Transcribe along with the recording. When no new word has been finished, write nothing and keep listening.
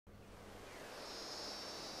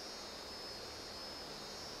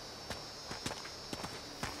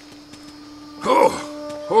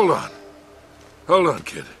Hold on. Hold on,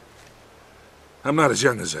 kid. I'm not as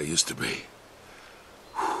young as I used to be.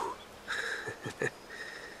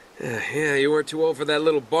 Yeah, you weren't too old for that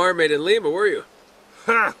little barmaid in Lima, were you?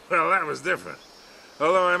 Ha! Well, that was different.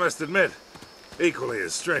 Although I must admit, equally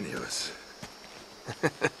as strenuous.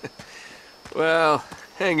 Well,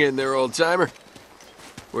 hang in there, old-timer.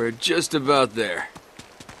 We're just about there.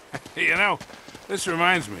 You know, this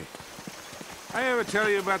reminds me. I ever tell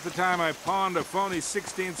you about the time I pawned a phony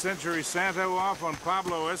 16th century Santo off on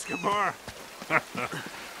Pablo Escobar?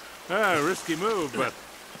 Risky move, but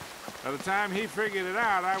by the time he figured it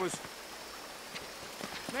out, I was...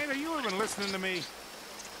 Nate, are you even listening to me?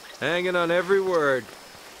 Hanging on every word.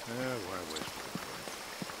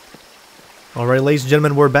 Alright, ladies and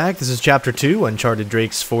gentlemen, we're back. This is Chapter 2, Uncharted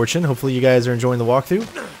Drake's Fortune. Hopefully you guys are enjoying the walkthrough.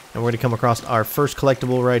 And we're going to come across our first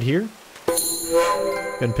collectible right here.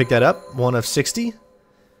 Go ahead and pick that up. One of 60.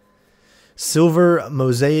 Silver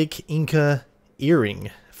mosaic Inca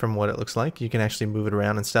earring, from what it looks like. You can actually move it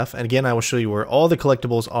around and stuff. And again, I will show you where all the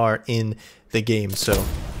collectibles are in the game. So,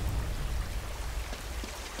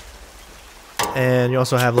 and you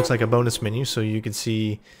also have, looks like, a bonus menu, so you can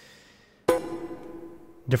see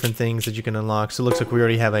different things that you can unlock. So it looks like we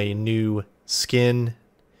already have a new skin,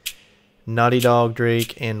 Naughty Dog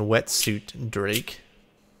Drake, and Wetsuit Drake.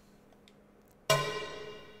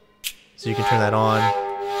 So you can turn that on.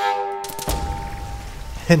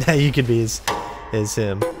 And now you can be as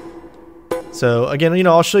him. So again, you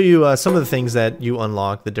know, I'll show you some of the things that you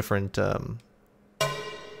unlock, the different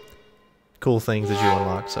cool things that you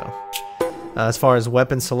unlock. So as far as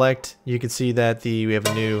weapon select, you can see that we have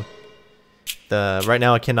a new... right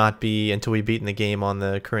now it cannot be until we've beaten the game on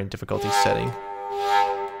the current difficulty setting.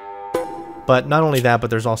 But not only that,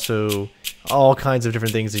 but there's also all kinds of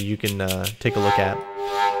different things that you can take a look at.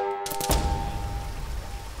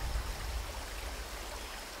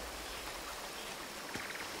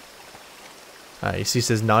 You see it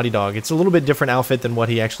says Naughty Dog. It's a little bit different outfit than what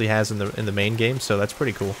he actually has in the main game, so that's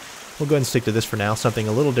pretty cool. We'll go ahead and stick to this for now, something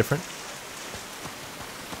a little different.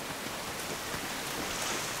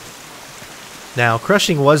 Now,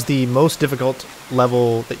 crushing was the most difficult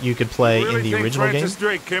level that you could play in the original game. Francis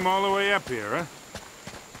Drake came all the way up here, huh?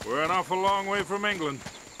 We're an awful long way from England.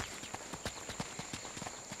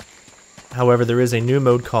 However, there is a new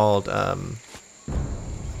mode called,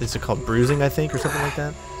 is it called Bruising, I think, or something like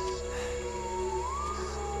that?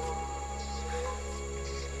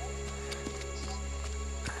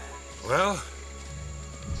 Well?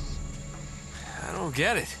 I don't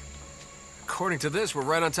get it. According to this, we're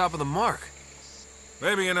right on top of the mark.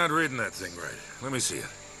 Maybe you're not reading that thing right. Let me see it.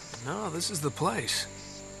 No, this is the place.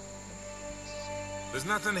 There's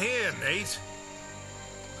nothing here, Nate.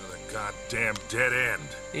 Another goddamn dead end.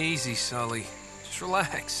 Easy, Sully. Just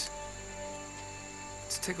relax.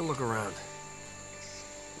 Let's take a look around.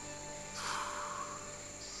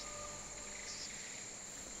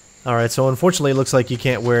 Alright, so unfortunately it looks like you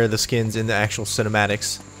can't wear the skins in the actual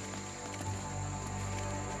cinematics.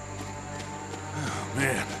 Oh,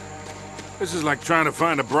 man. This is like trying to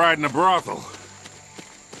find a bride in a brothel.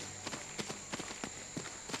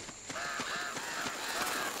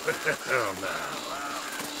 Oh,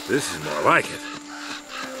 no. This is more like it.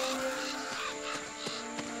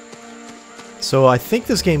 So I think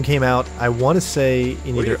this game came out, I want to say,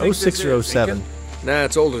 in either 06 or 07. Nah,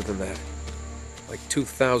 it's older than that. Like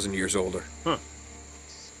 2,000 years older. Huh.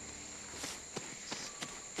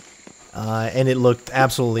 And it looked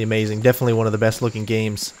absolutely amazing. Definitely one of the best looking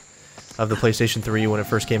games of the PlayStation 3 when it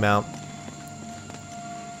first came out.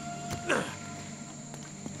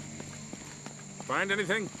 Find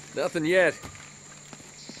anything? Nothing yet.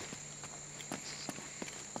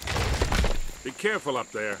 Be careful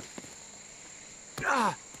up there.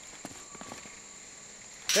 Ah!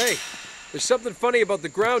 Hey, there's something funny about the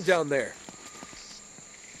ground down there.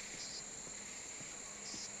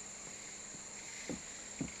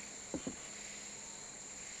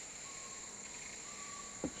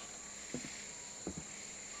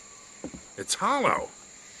 It's hollow.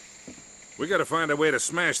 We gotta find a way to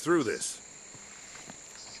smash through this.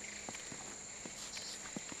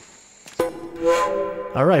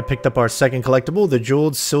 Alright, picked up our second collectible, the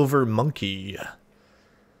Jeweled Silver Monkey.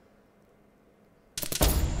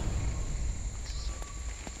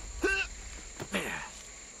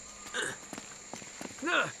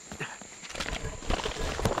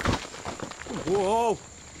 Whoa!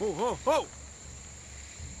 Whoa, whoa, whoa!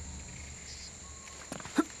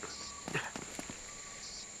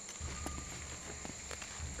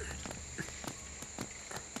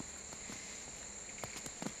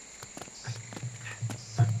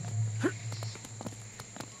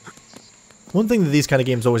 One thing that these kind of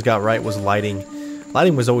games always got right was lighting.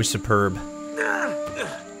 Lighting was always superb.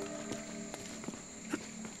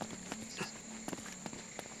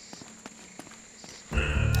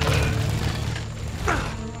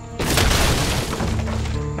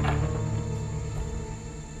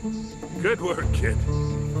 Good work, kid.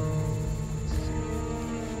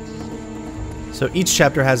 So each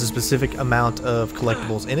chapter has a specific amount of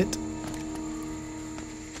collectibles in it.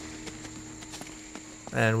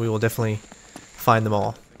 And we will definitely find them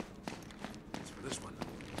all. That's for this one.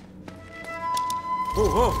 Whoa,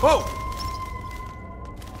 whoa, whoa!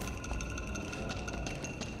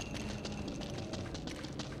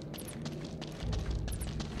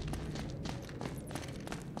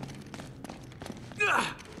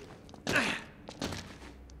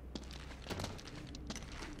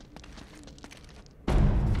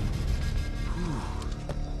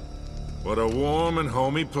 What a warm and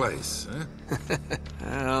homey place, huh?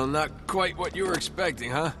 Well, not quite what you were expecting,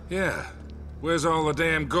 huh? Yeah. Where's all the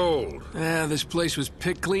damn gold? Yeah, this place was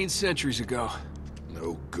picked clean centuries ago.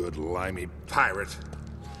 No good limey pirate.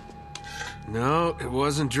 No, it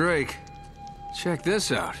wasn't Drake. Check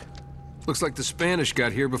this out. Looks like the Spanish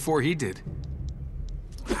got here before he did.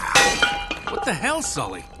 What the hell,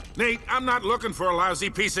 Sully? Nate, I'm not looking for a lousy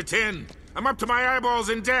piece of tin. I'm up to my eyeballs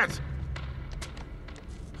in debt.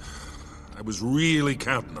 I was really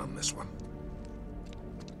counting on this one.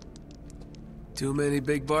 Too many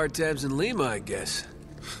big bar tabs in Lima, I guess.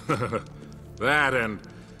 That and,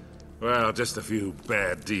 well, just a few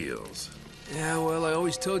bad deals. Yeah, well, I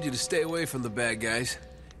always told you to stay away from the bad guys.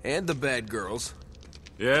 And the bad girls.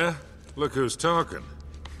 Yeah? Look who's talking.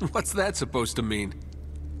 What's that supposed to mean?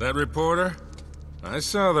 That reporter? I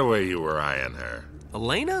saw the way you were eyeing her.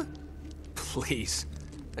 Elena? Please.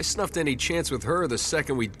 I snuffed any chance with her the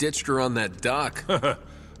second we ditched her on that dock.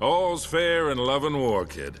 All's fair in love and war,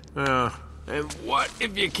 kid. And what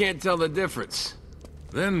if you can't tell the difference?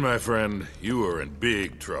 Then, my friend, you are in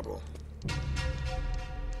big trouble. I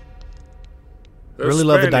really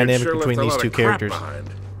love the dynamic between these two characters.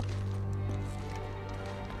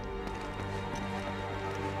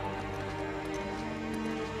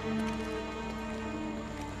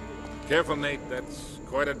 Careful, Nate. That's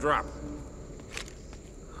quite a drop.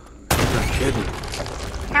 Not kidding.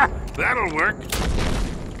 Ha! That'll work.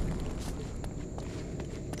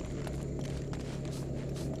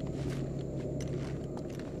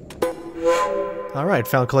 Alright,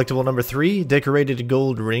 found collectible number 3, decorated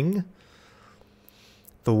gold ring.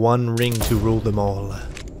 The one ring to rule them all.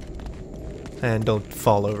 And don't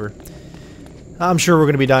fall over. I'm sure we're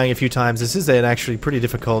going to be dying a few times. This is an actually pretty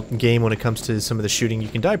difficult game when it comes to some of the shooting. You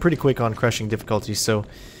can die pretty quick on crushing difficulties, so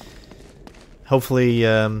hopefully,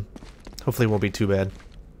 hopefully it won't be too bad.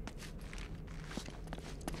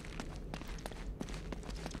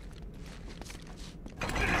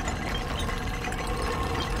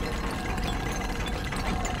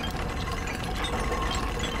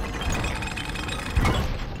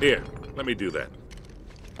 Here, let me do that.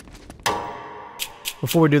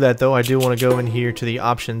 Before we do that, though, I do want to go in here to the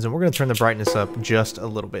options, and we're going to turn the brightness up just a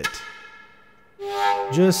little bit.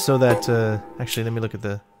 Just so that, actually, let me look at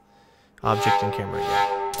the object in camera again.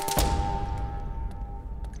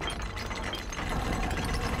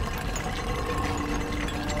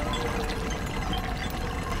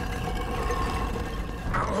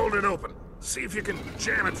 I'll hold it open. See if you can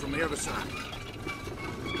jam it from the other side.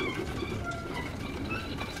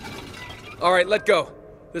 All right, let go.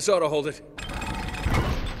 This ought to hold it.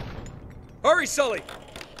 Hurry, Sully!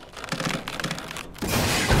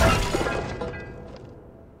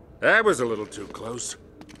 That was a little too close.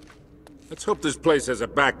 Let's hope this place has a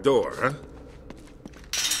back door, huh?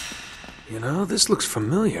 You know, this looks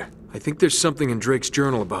familiar. I think there's something in Drake's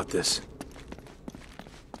journal about this.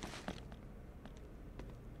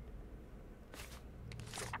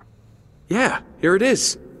 Yeah, here it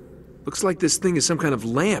is. Looks like this thing is some kind of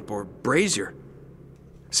lamp or brazier.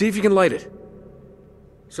 See if you can light it.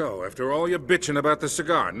 So, after all your bitching about the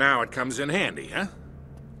cigar, now it comes in handy, huh?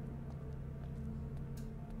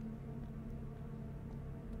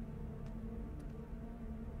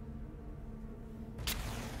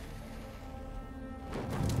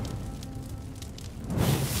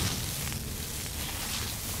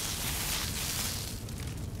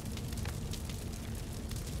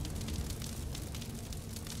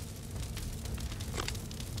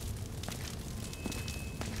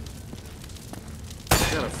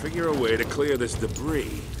 Gotta figure a way to clear this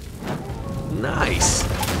debris. Nice.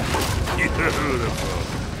 Beautiful.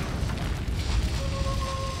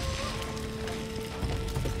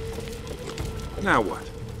 Now what?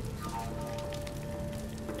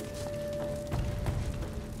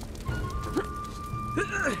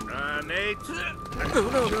 Wait. No.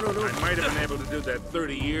 I might have been able to do that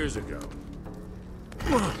 30 years ago.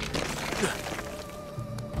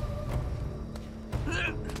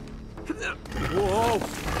 Whoa!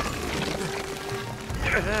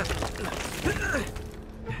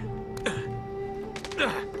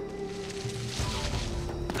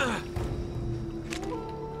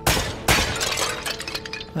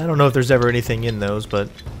 I don't know if there's ever anything in those, but...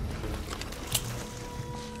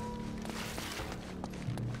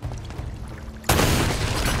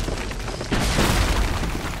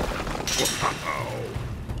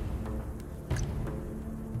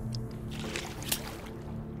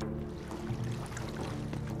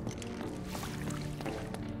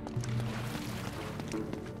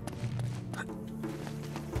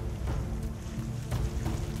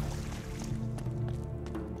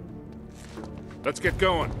 Let's get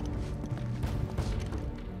going.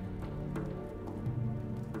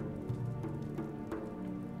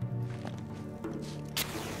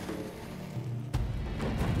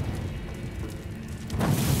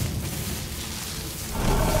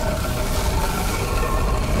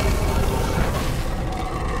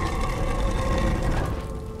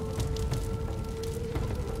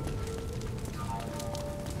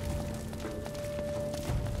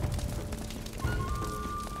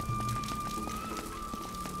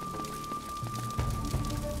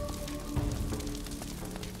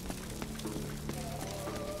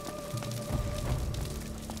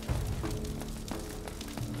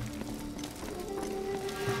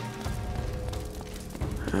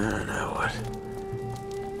 Now what?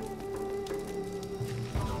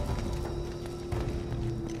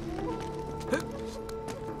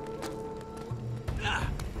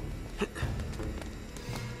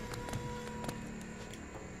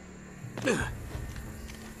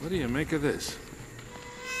 What do you make of this?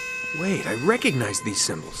 Wait, I recognize these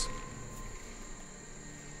symbols.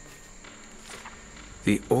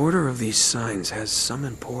 The order of these signs has some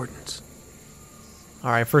importance.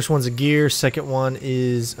 Alright, first one's a gear, second one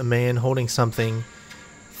is a man holding something,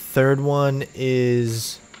 third one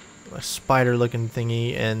is a spider looking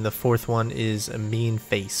thingy, and the fourth one is a mean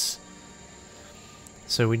face.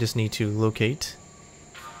 So we just need to locate.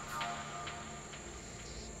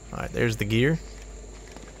 Alright, there's the gear.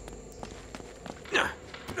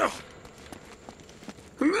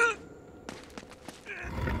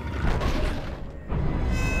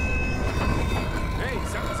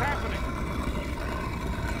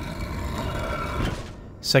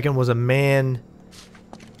 Second was a man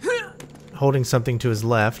holding something to his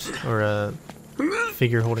left, or a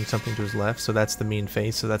figure holding something to his left, so that's the mean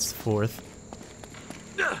face, so that's the fourth.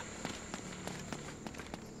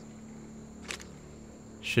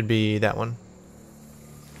 Should be that one.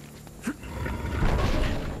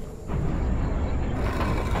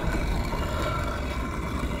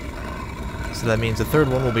 So that means the third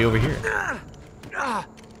one will be over here.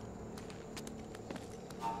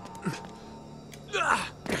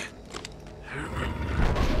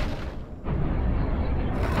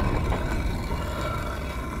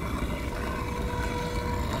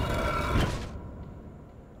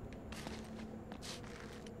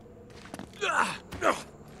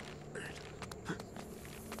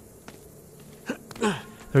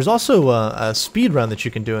 There's also a speed run that you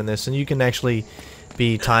can do in this, and you can actually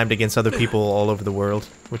be timed against other people all over the world,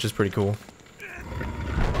 which is pretty cool.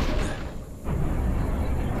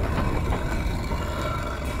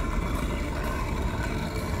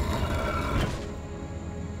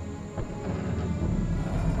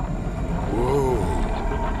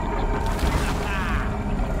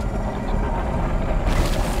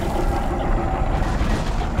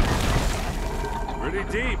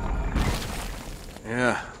 Pretty deep.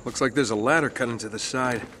 Yeah, looks like there's a ladder cut into the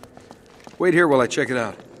side. Wait here while I check it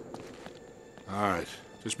out. All right,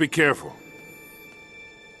 just be careful.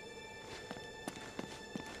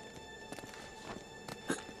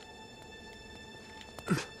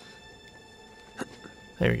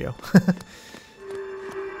 There we go.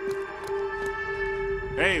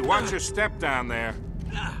 Hey, watch your step down there.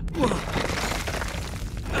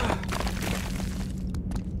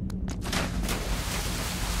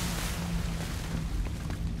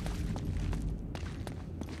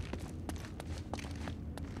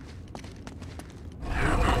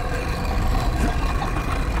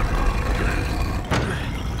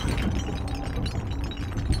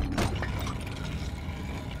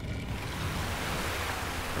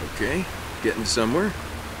 Okay, getting somewhere.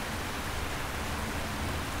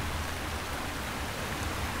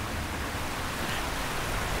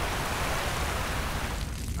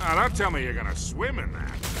 Oh, don't tell me you're gonna swim in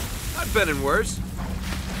that. I've been in worse.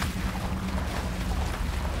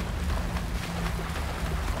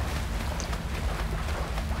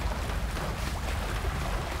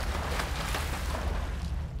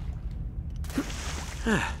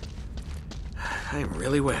 I am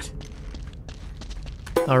really wet.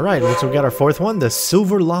 Alright, looks like we got our fourth one, the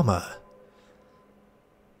Silver Llama.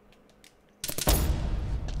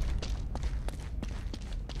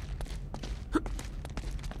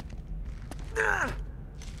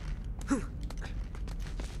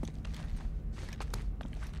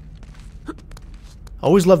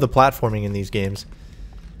 Always love the platforming in these games.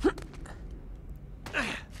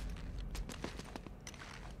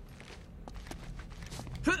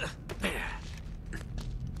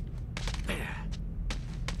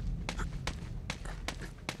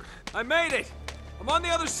 I made it! I'm on the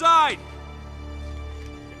other side!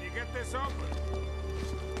 Can you get this open?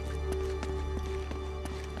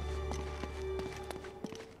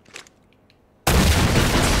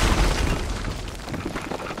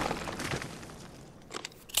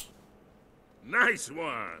 Nice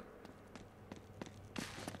one!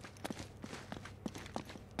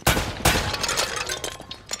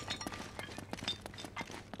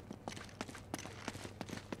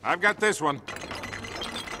 I've got this one.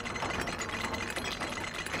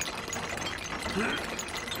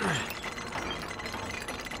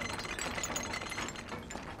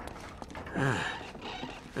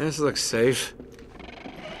 This looks safe.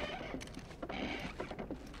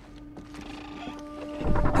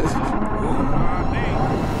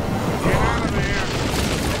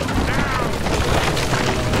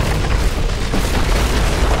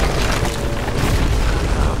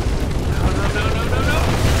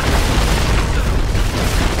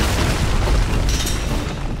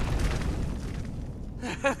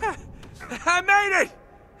 I made it!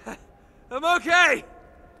 I'm okay!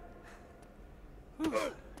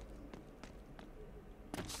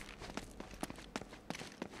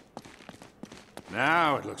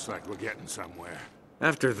 Now it looks like we're getting somewhere.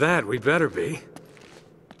 After that, we better be.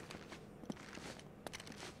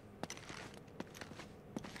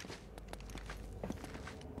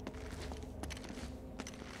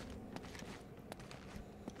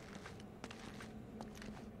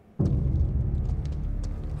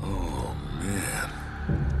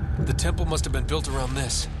 The temple must have been built around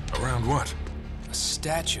this. Around what? A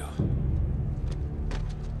statue.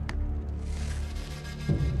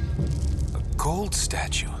 A gold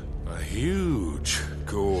statue. A huge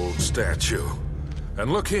gold statue.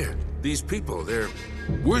 And look here, these people, they're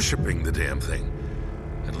worshipping the damn thing.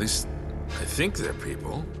 At least, I think they're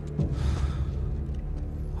people.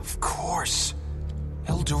 Of course.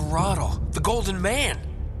 El Dorado, the Golden Man.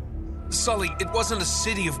 Sully, it wasn't a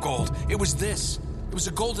city of gold. It was this. It was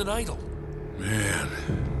a golden idol. Man,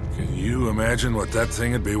 can you imagine what that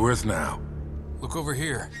thing would be worth now? Look over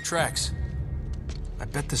here. Tracks. I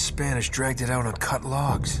bet the Spanish dragged it out on cut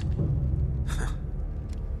logs.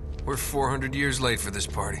 We're 400 years late for this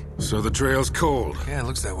party. So the trail's cold. Yeah, it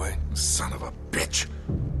looks that way. Son of a bitch.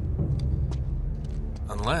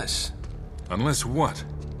 Unless Unless what?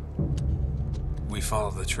 we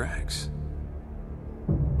follow the tracks.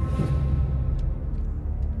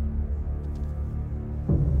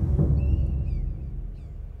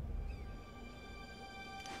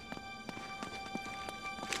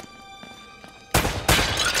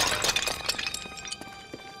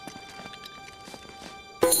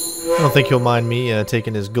 I don't think he'll mind me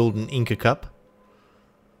taking his golden Inca cup.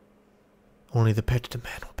 Only the penitent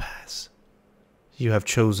man will pass. You have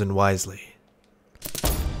chosen wisely.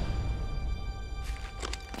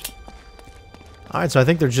 Alright, so I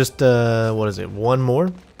think there's just, what is it, one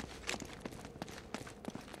more?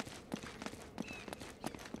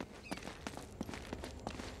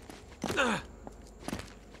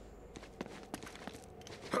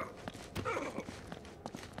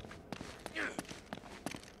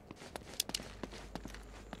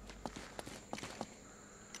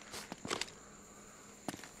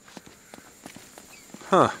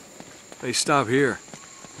 Huh. They stop here.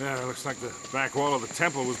 Yeah, it looks like the back wall of the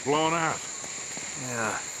temple was blown out.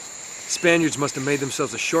 Yeah. Spaniards must have made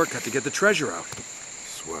themselves a shortcut to get the treasure out.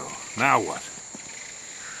 Swell. Now what?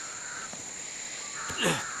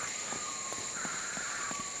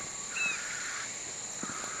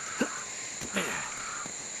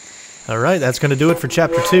 Alright, that's going to do it for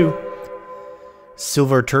Chapter 2.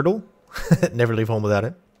 Silver Turtle. Never leave home without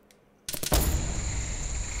it.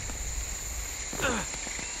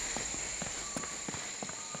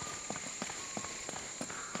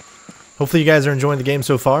 Hopefully you guys are enjoying the game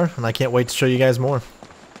so far, and I can't wait to show you guys more.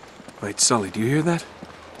 Wait, Sully, do you hear that?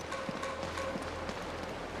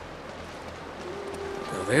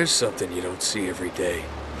 Now there's something you don't see every day.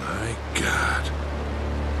 My God.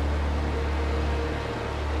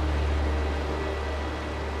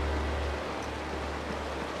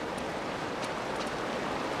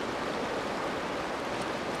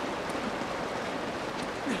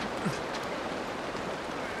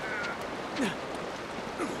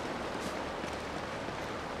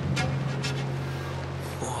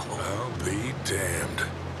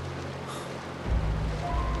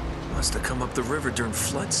 Must have come up the river during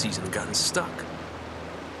flood season and gotten stuck.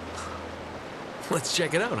 Let's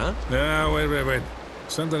check it out, huh? No, wait.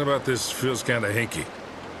 Something about this feels kind of hinky.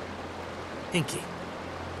 Hinky.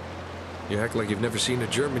 You act like you've never seen a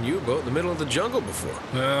German U-boat in the middle of the jungle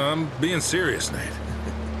before. I'm being serious, Nate.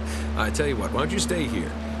 I tell you what, why don't you stay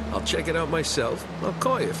here? I'll check it out myself. I'll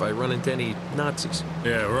call you if I run into any Nazis.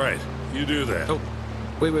 Yeah, right. You do that. Oh,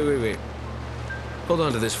 wait. Hold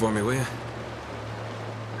on to this for me, will you?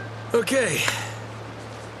 Okay.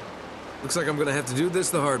 Looks like I'm gonna have to do this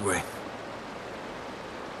the hard way.